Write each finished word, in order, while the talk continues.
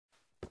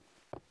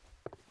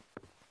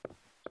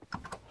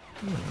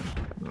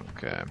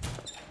Okay.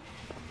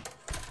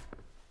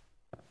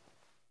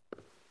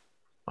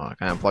 Oh,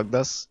 can I unplug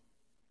this?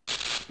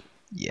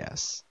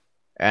 Yes.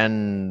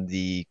 And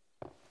the...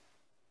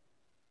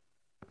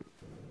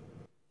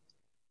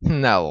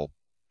 No.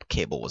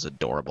 Cable was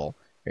adorable.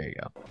 Here you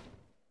go.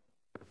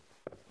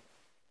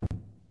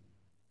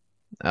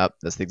 Up,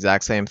 that's the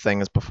exact same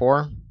thing as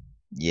before.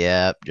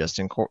 Yep, just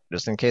in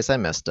case I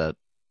missed it.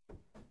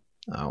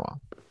 Oh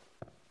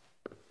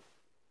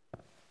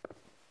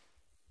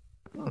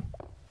well.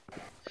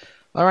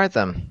 Alright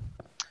then.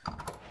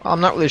 Well, I'm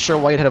not really sure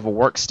why you'd have a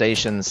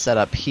workstation set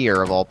up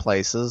here, of all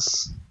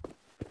places.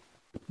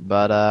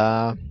 But,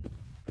 I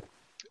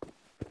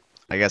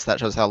guess that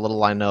shows how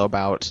little I know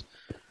about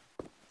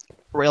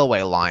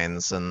railway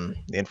lines and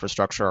the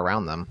infrastructure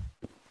around them.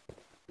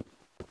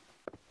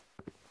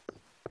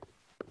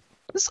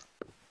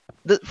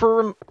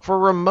 For a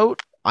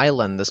remote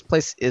island, this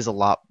place is a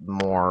lot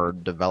more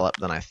developed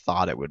than I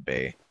thought it would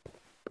be.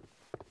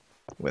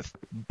 With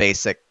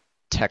basic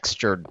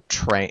textured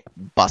train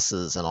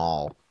buses and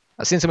all.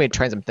 I've seen so many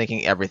trains, I'm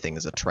thinking everything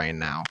is a train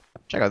now.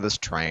 Check out this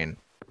train.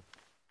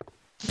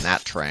 And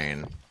that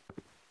train.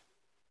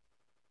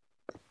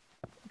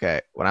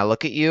 Okay, when I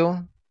look at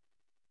you,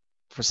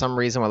 for some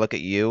reason when I look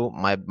at you,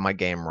 my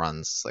game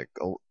runs like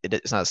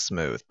it's not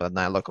smooth, but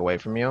then I look away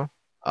from you.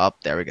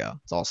 Up, there we go.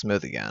 It's all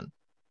smooth again.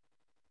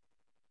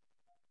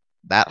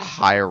 That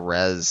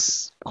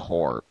high-res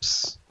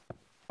corpse.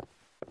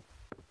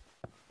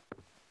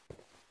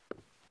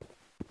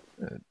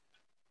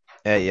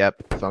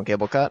 Yep. Phone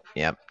cable cut.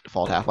 Yep.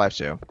 Default Half-Life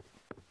 2.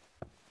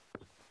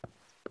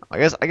 I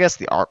guess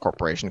the Art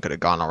Corporation could have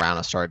gone around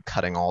and started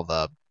cutting all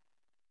the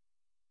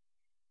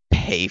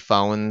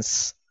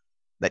payphones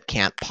that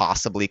can't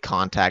possibly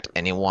contact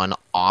anyone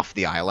off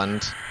the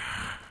island.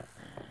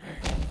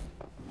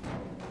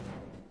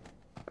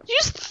 You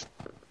just...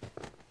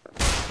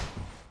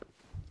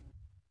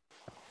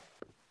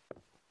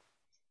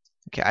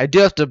 Okay, I do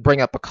have to bring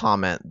up a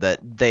comment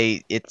that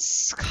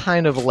it's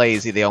kind of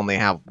lazy they only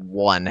have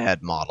one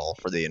head model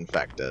for the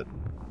infected.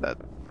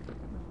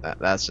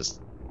 That's just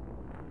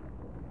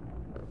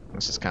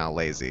kind of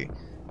lazy.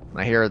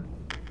 When I hear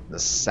the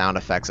sound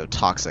effects of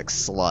toxic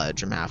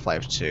sludge from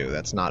Half-Life 2,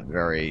 that's not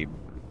very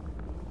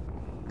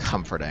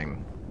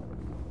comforting.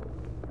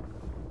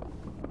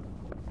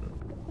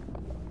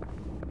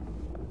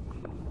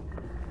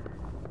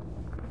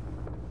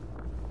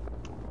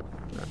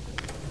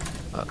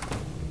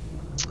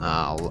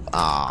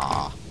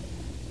 Oh,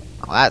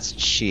 that's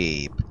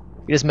cheap.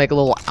 You just make a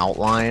little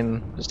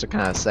outline just to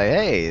kind of say,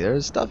 hey,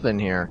 there's stuff in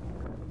here.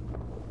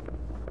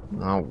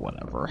 Oh,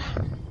 whatever.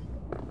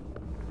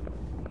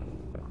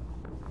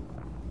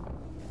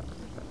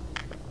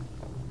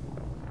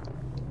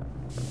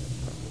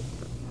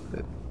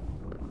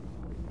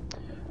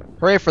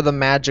 Hooray for the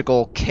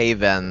magical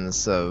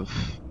cave-ins of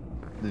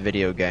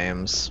video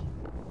games.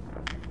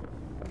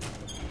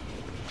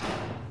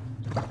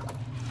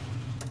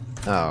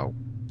 Oh.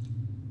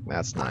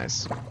 That's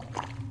nice.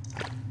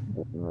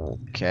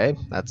 Okay,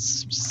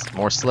 that's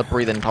more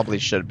slippery than probably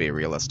should be,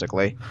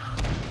 realistically.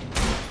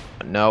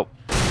 Nope.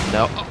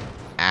 Nope.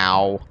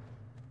 Ow.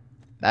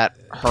 That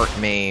hurt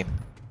me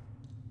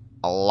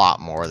a lot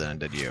more than it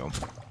did you.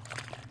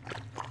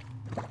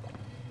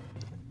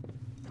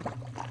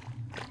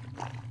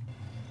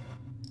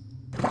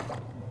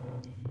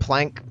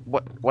 Plank?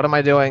 What am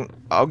I doing?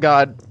 Oh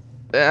god.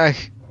 Ugh.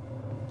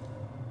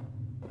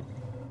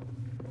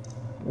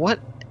 What?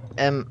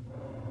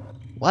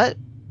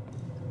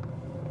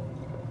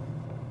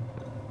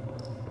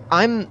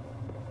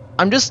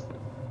 I'm just...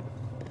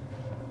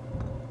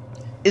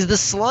 Is the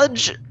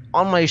sludge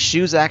on my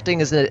shoes acting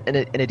as an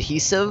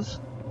adhesive?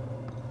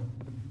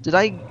 Did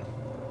I...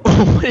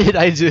 What did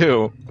I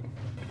do?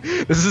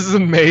 This is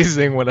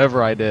amazing,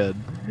 whatever I did.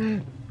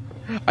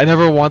 I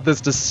never want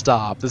this to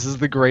stop. This is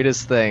the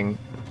greatest thing.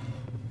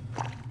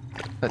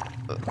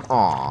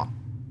 Aw.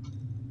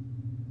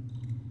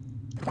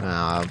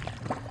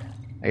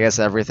 I guess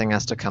everything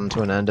has to come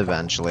to an end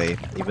eventually,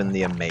 even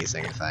the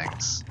amazing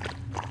things.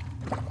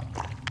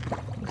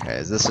 Okay,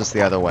 is this just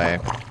the other way?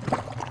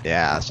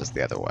 Yeah, it's just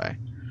the other way.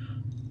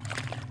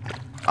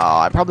 Oh,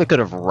 I probably could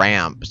have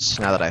ramped,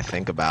 now that I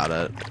think about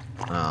it.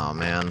 Oh,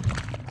 man.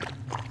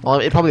 Well,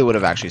 it probably would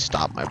have actually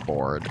stopped my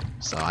board,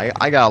 so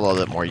I got a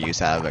little bit more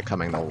use out of it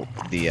coming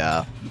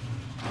the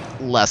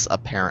less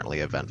apparently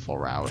eventful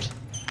route.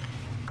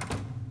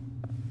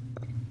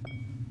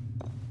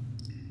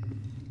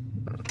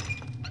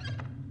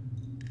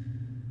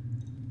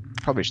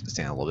 Probably should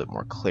stand a little bit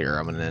more clear.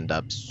 I'm going to end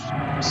up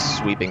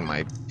sweeping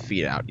my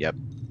feet out. Yep.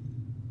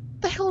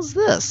 What the hell is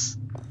this?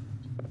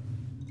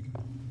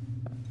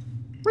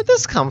 Where'd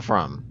this come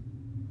from?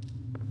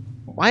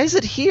 Why is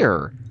it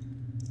here?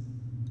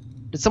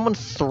 Did someone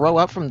throw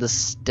up from the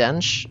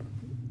stench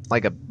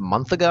like a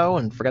month ago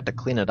and forget to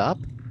clean it up?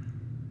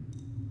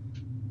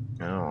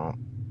 Oh.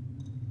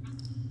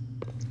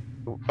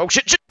 Oh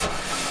shit, shit!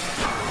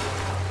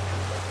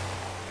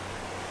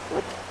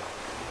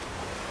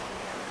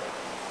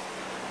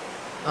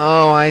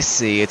 Oh, I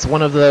see. It's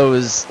one of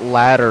those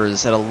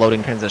ladders at a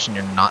loading transition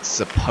you're not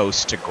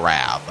supposed to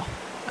grab.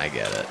 I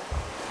get it.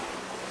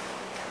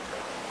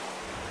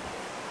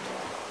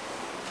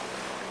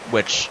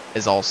 Which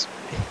is also...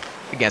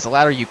 Again, it's a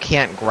ladder you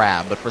can't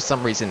grab, but for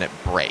some reason it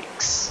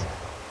breaks.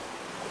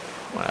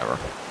 Whatever.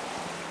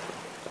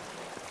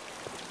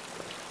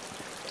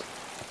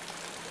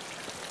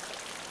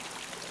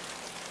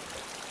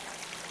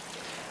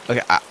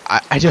 Okay,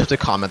 I do have to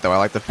comment, though. I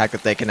like the fact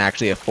that they can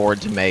actually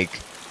afford to make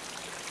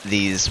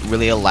these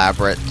really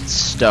elaborate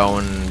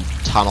stone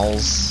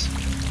tunnels,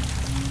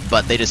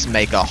 but they just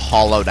make a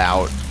hollowed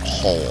out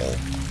hole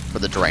for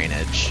the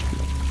drainage.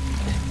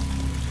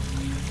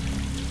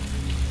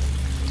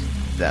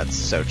 That's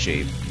so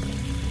cheap.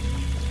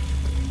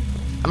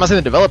 I'm not saying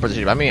the developers are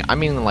cheap. I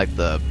mean like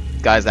the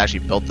guys that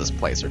actually built this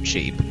place are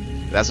cheap.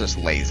 That's just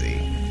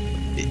lazy.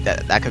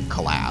 That could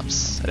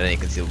collapse at any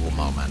conceivable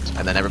moment,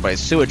 and then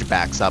everybody's sewage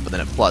backs up, and then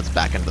it floods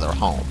back into their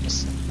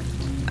homes.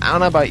 I don't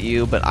know about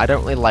you, but I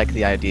don't really like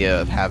the idea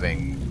of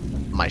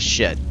having my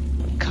shit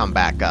come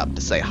back up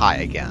to say hi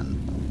again.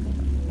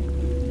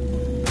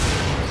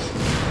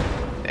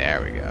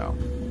 There we go.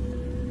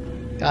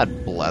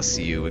 God bless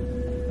you.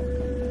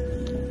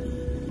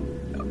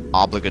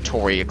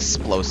 Obligatory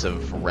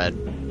explosive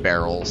red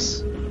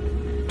barrels.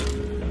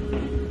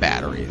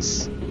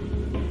 Batteries.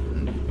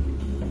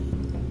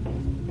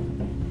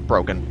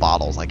 Broken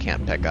bottles I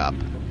can't pick up.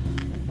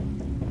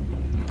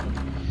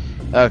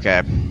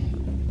 Okay.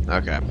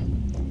 Okay.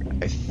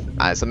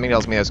 Something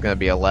tells me there's going to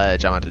be a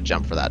ledge. I'm going to have to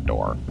jump for that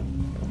door.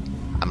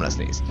 I'm going to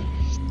sneeze.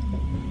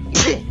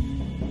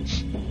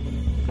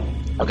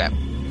 Okay.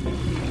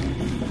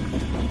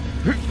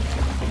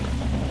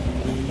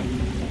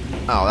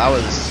 Oh, that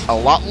was a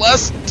lot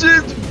less...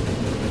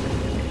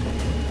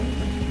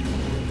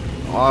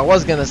 Well, I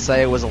was going to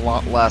say it was a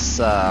lot less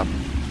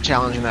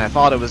challenging than I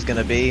thought it was going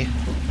to be.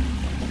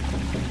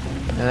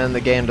 And then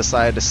the game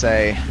decided to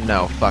say,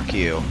 no, fuck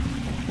you.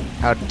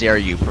 How dare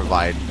you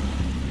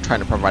trying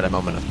to provide a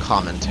moment of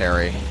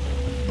commentary.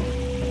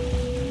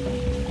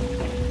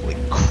 Holy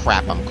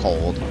crap, I'm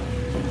cold.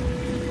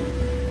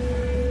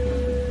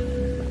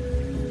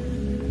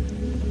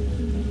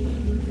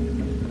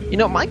 You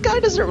know, my guy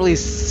doesn't really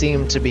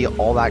seem to be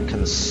all that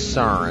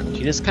concerned.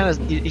 He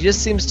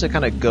just seems to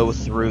kind of go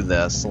through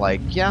this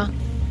like, yeah,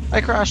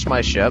 I crashed my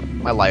ship,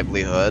 my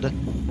livelihood,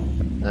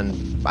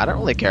 and I don't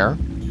really care.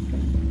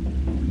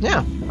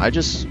 Yeah, I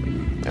just,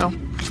 you know,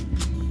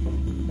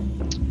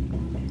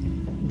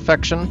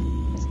 infection,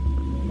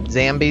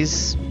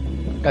 zombies,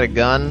 got a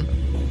gun,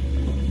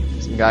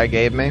 some guy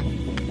gave me.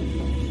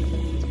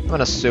 I'm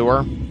in a sewer.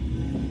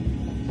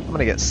 I'm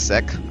gonna get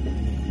sick.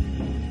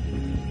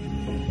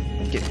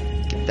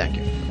 Thank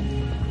you.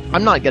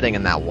 I'm not getting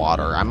in that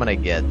water. I'm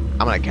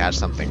gonna catch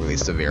something really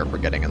severe for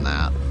getting in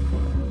that.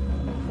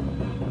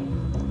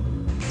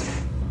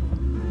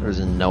 There's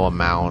no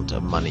amount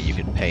of money you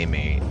can pay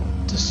me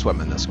to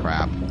swim in this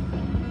crap.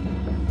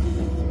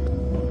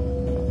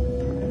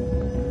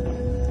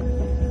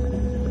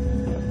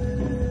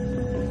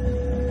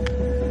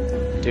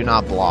 Do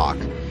not block.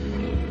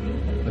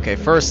 Okay,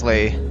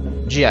 firstly,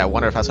 gee, I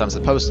wonder if that's what I'm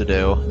supposed to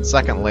do. And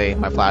secondly,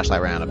 my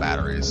flashlight ran out of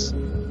batteries.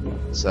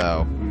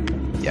 So,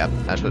 yep,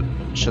 that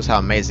shows how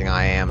amazing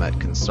I am at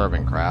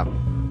conserving crap.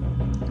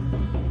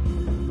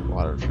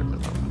 Water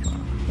treatment.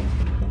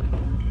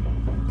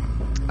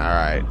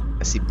 Alright,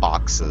 I see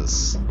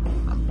boxes.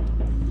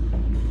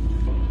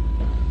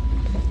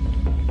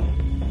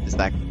 Is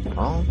that...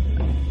 oh?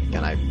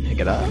 Can I pick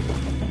it up?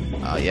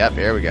 Oh, yep,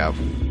 here we go.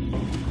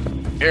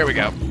 Here we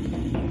go.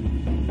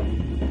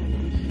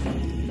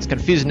 It's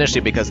confused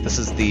initially because this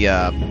is the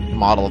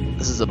model...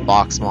 this is a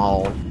box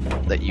model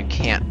that you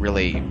can't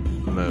really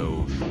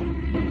move.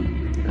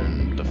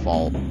 And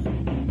default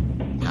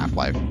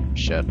Half-Life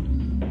shit.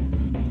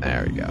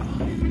 There we go.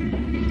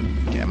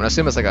 Okay, I'm gonna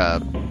assume it's like a...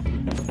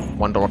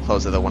 one door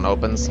closes, the other one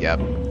opens. Yep.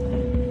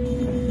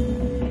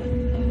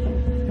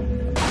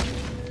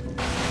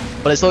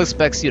 But it still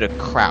expects you to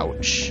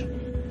crouch.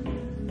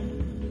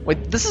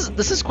 Wait, this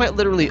is quite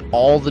literally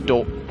all the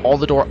door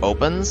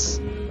opens.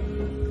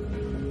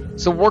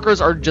 So workers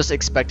are just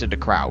expected to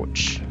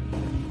crouch.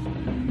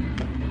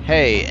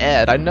 Hey,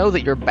 Ed, I know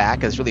that your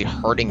back is really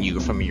hurting you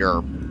from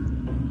your,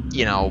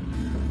 you know,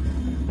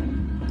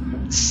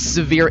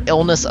 severe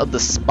illness of the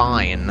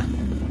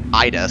spine,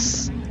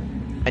 itis,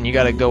 and you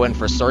gotta go in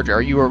for surgery,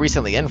 or you were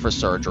recently in for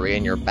surgery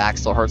and your back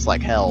still hurts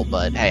like hell,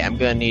 but hey, I'm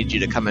gonna need you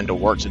to come into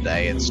work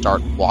today and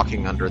start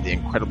walking under the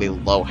incredibly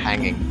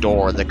low-hanging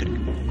door that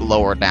could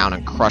lower down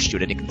and crush you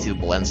at any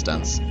conceivable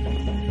instance.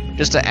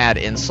 Just to add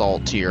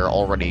insult to your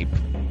already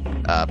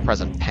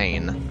present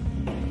pain.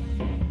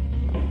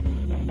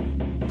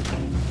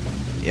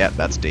 Yep,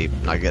 that's deep.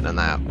 Not getting in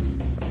that.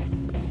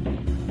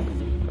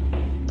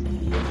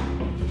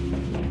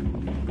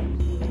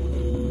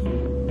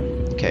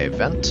 Okay,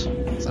 vent.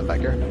 Is that back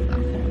here? No.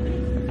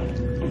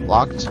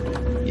 Locked?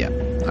 Yeah.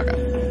 Okay.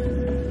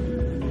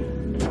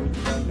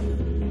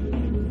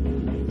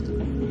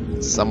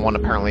 Someone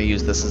apparently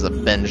used this as a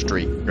binge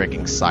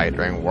drinking site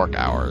during work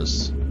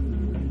hours.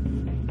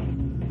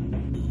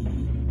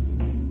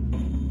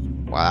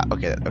 Wow,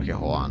 okay,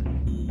 hold on.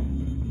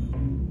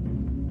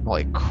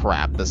 Holy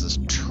crap, this is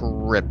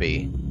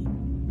trippy.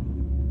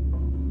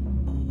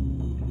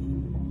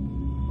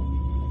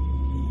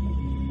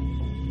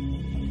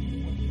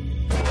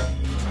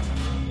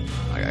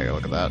 I gotta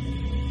look at that.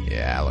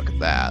 Yeah, look at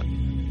that.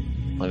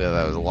 Look at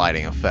those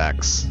lighting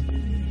effects.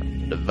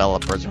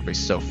 Developers will be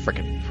so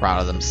freaking proud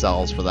of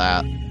themselves for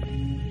that.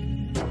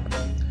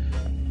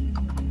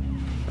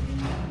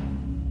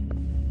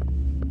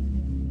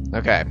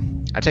 Okay,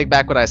 I take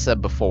back what I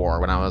said before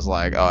when I was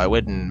like, oh, it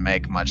wouldn't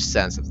make much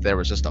sense if there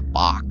was just a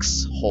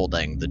box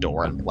holding the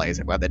door in place.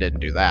 I'm glad they didn't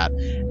do that.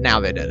 Now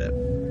they did it.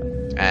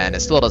 And it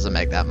still doesn't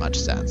make that much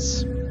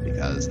sense,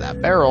 because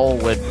that barrel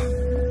would...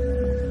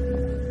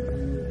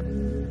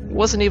 It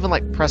wasn't even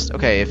like pressed...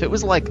 Okay, if it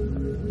was like...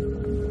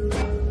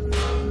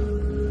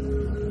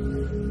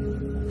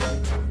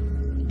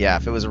 Yeah,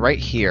 if it was right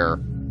here,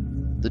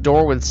 the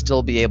door would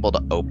still be able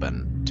to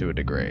open to a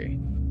degree.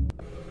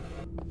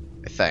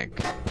 I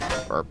think.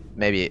 Or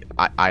maybe,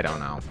 I don't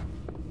know.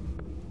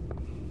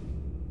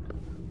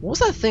 What was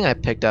that thing I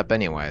picked up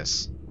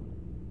anyways?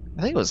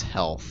 I think it was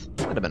health.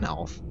 Might have been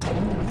health.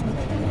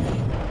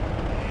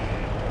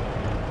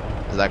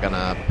 Is that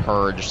gonna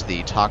purge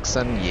the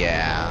toxin?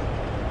 Yeah.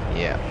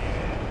 Yeah.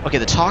 Okay,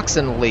 the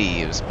toxin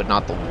leaves, but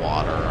not the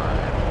water.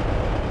 Alright.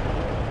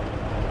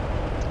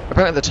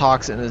 Apparently the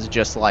toxin is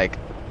just like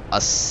a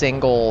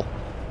single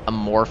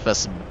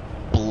amorphous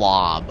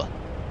blob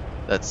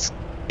that's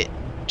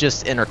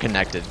just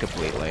interconnected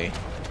completely.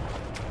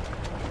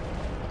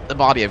 The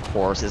body, of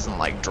course, isn't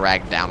like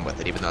dragged down with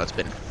it, even though it's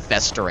been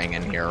festering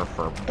in here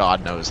for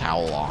God knows how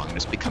long,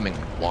 just becoming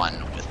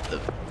one with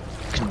the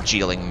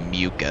congealing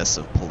mucus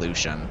of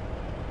pollution.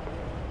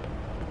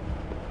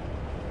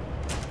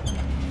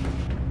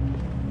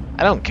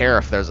 I don't care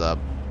if there's a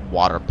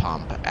water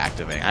pump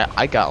activating.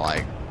 I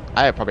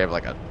probably have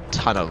like a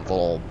ton of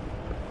little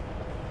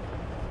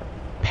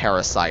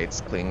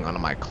parasites clinging onto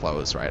my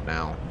clothes right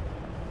now.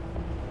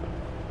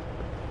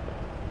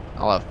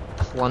 I'll have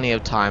plenty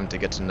of time to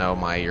get to know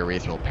my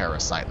urethral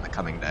parasite in the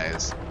coming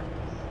days.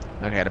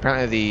 Okay, and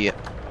apparently the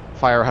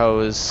fire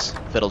hose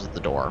fiddles at the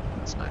door.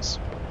 That's nice.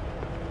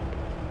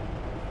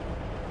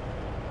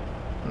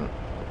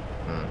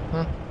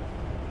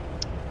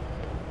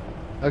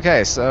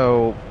 Okay,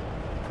 so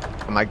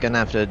am I gonna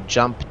have to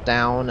jump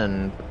down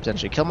and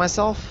potentially kill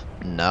myself?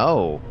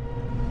 No.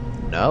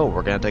 No,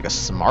 we're gonna take a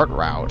smart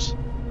route.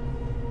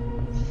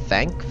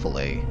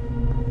 Thankfully.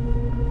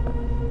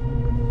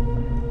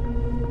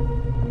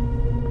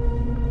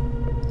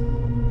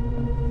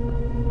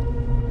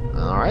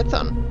 Alright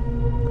then.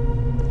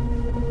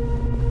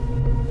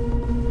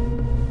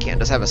 Can't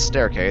just have a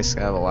staircase,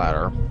 gotta have a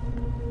ladder.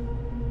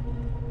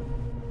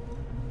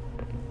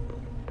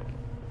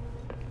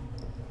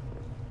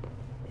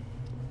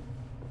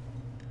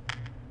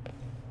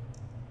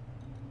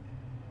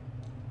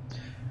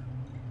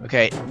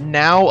 Okay,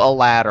 now a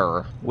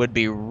ladder would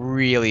be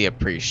really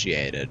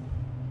appreciated.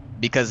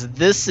 Because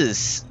this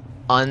is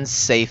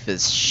unsafe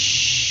as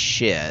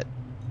shit.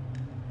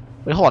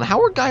 Wait, hold on.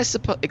 How are guys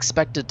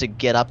expected to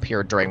get up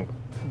here during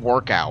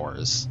work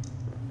hours?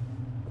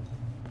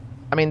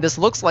 I mean, this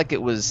looks like it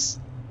was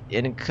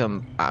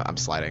I'm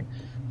sliding.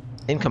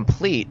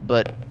 Incomplete,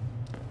 but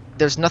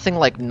there's nothing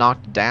like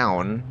knocked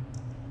down.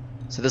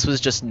 So this was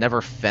just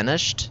never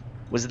finished?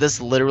 Was this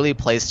literally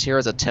placed here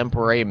as a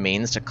temporary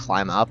means to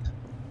climb up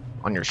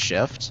on your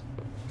shift?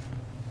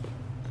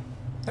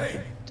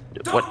 Hey,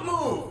 don't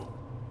move!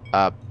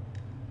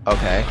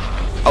 Okay.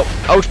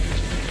 Oh!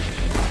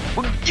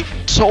 You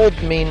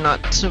told me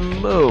not to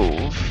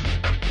move.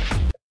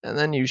 And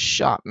then you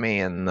shot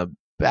me in the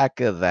back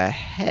of the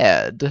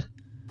head.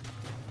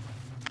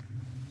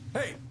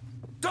 Hey,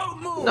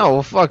 don't move!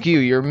 No, fuck you,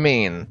 you're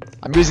mean.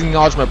 I'm using the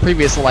knowledge of my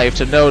previous life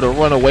to know to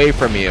run away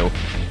from you.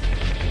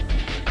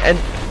 And...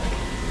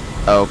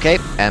 Okay,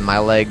 and my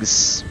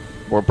legs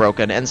were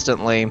broken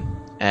instantly,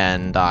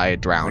 and I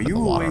drowned in the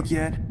water. Are you awake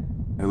yet?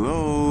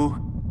 Hello?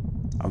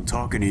 I'm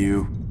talking to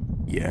you.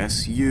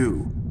 Yes,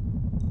 you.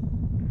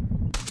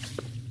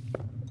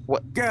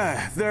 What?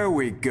 Gah, there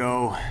we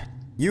go.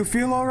 You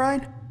feel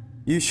alright?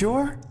 You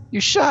sure? You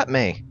shot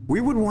me.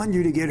 We wouldn't want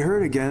you to get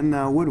hurt again,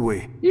 now would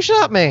we? You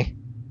shot me.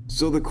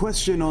 So the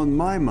question on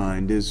my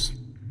mind is,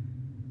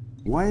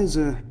 why is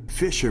a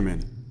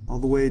fisherman all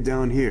the way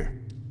down here?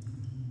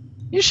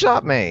 You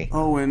shot me.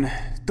 Oh, and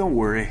don't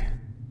worry.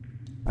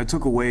 I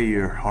took away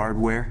your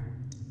hardware.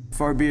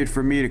 Far be it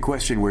from me to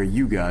question where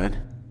you got it.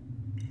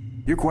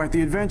 You're quite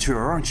the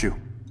adventurer, aren't you?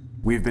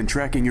 We've been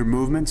tracking your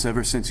movements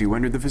ever since you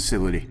entered the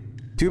facility.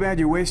 Too bad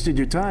you wasted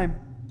your time.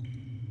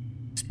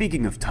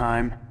 Speaking of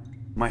time,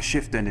 my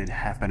shift ended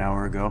half an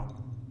hour ago.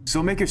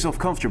 So make yourself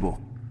comfortable.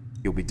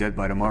 You'll be dead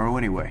by tomorrow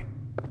anyway.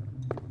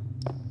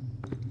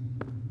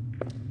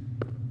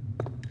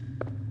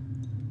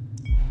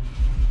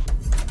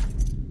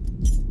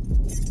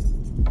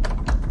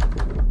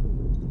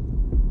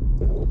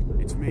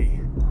 It's me.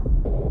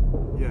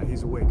 Yeah,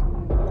 he's awake.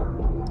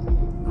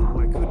 No,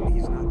 I couldn't.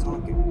 He's not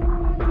talking.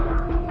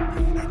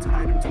 I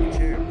tied him to a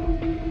chair.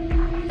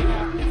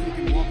 Yeah, if he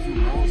can walk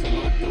through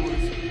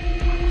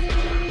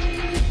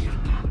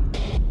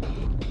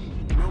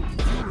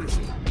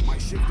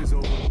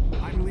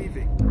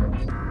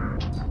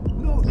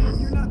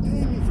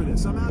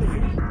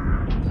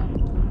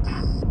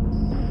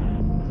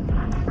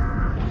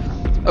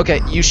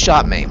Okay, you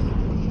shot me.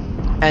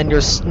 And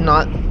you're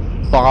not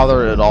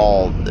bothered at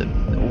all.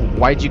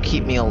 Why'd you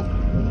keep me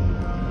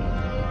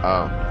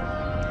Oh.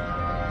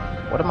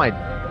 What am I...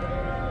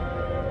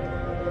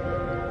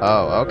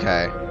 Oh,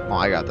 okay. Well,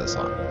 I got this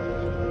one.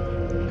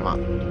 Come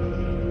on.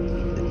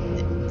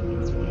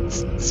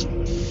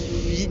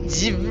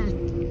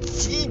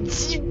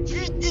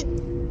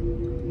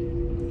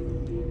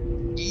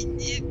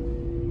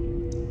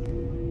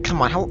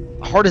 Come on, how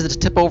hard is it to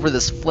tip over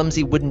this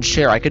flimsy wooden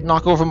chair? I could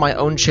knock over my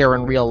own chair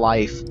in real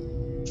life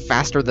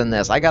faster than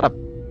this. I got a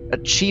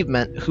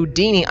achievement.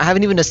 Houdini, I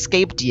haven't even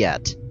escaped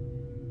yet.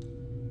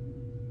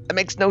 That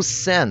makes no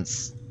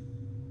sense.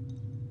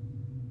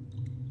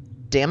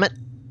 Damn it.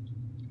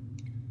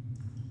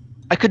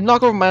 I could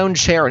knock over my own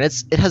chair and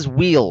it has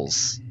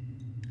wheels.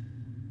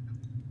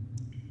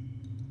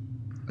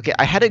 Okay,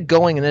 I had it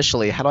going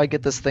initially. How do I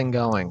get this thing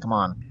going? Come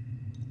on.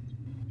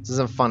 This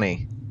isn't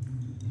funny.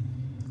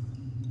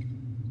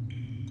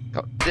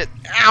 Oh,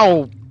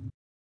 ow!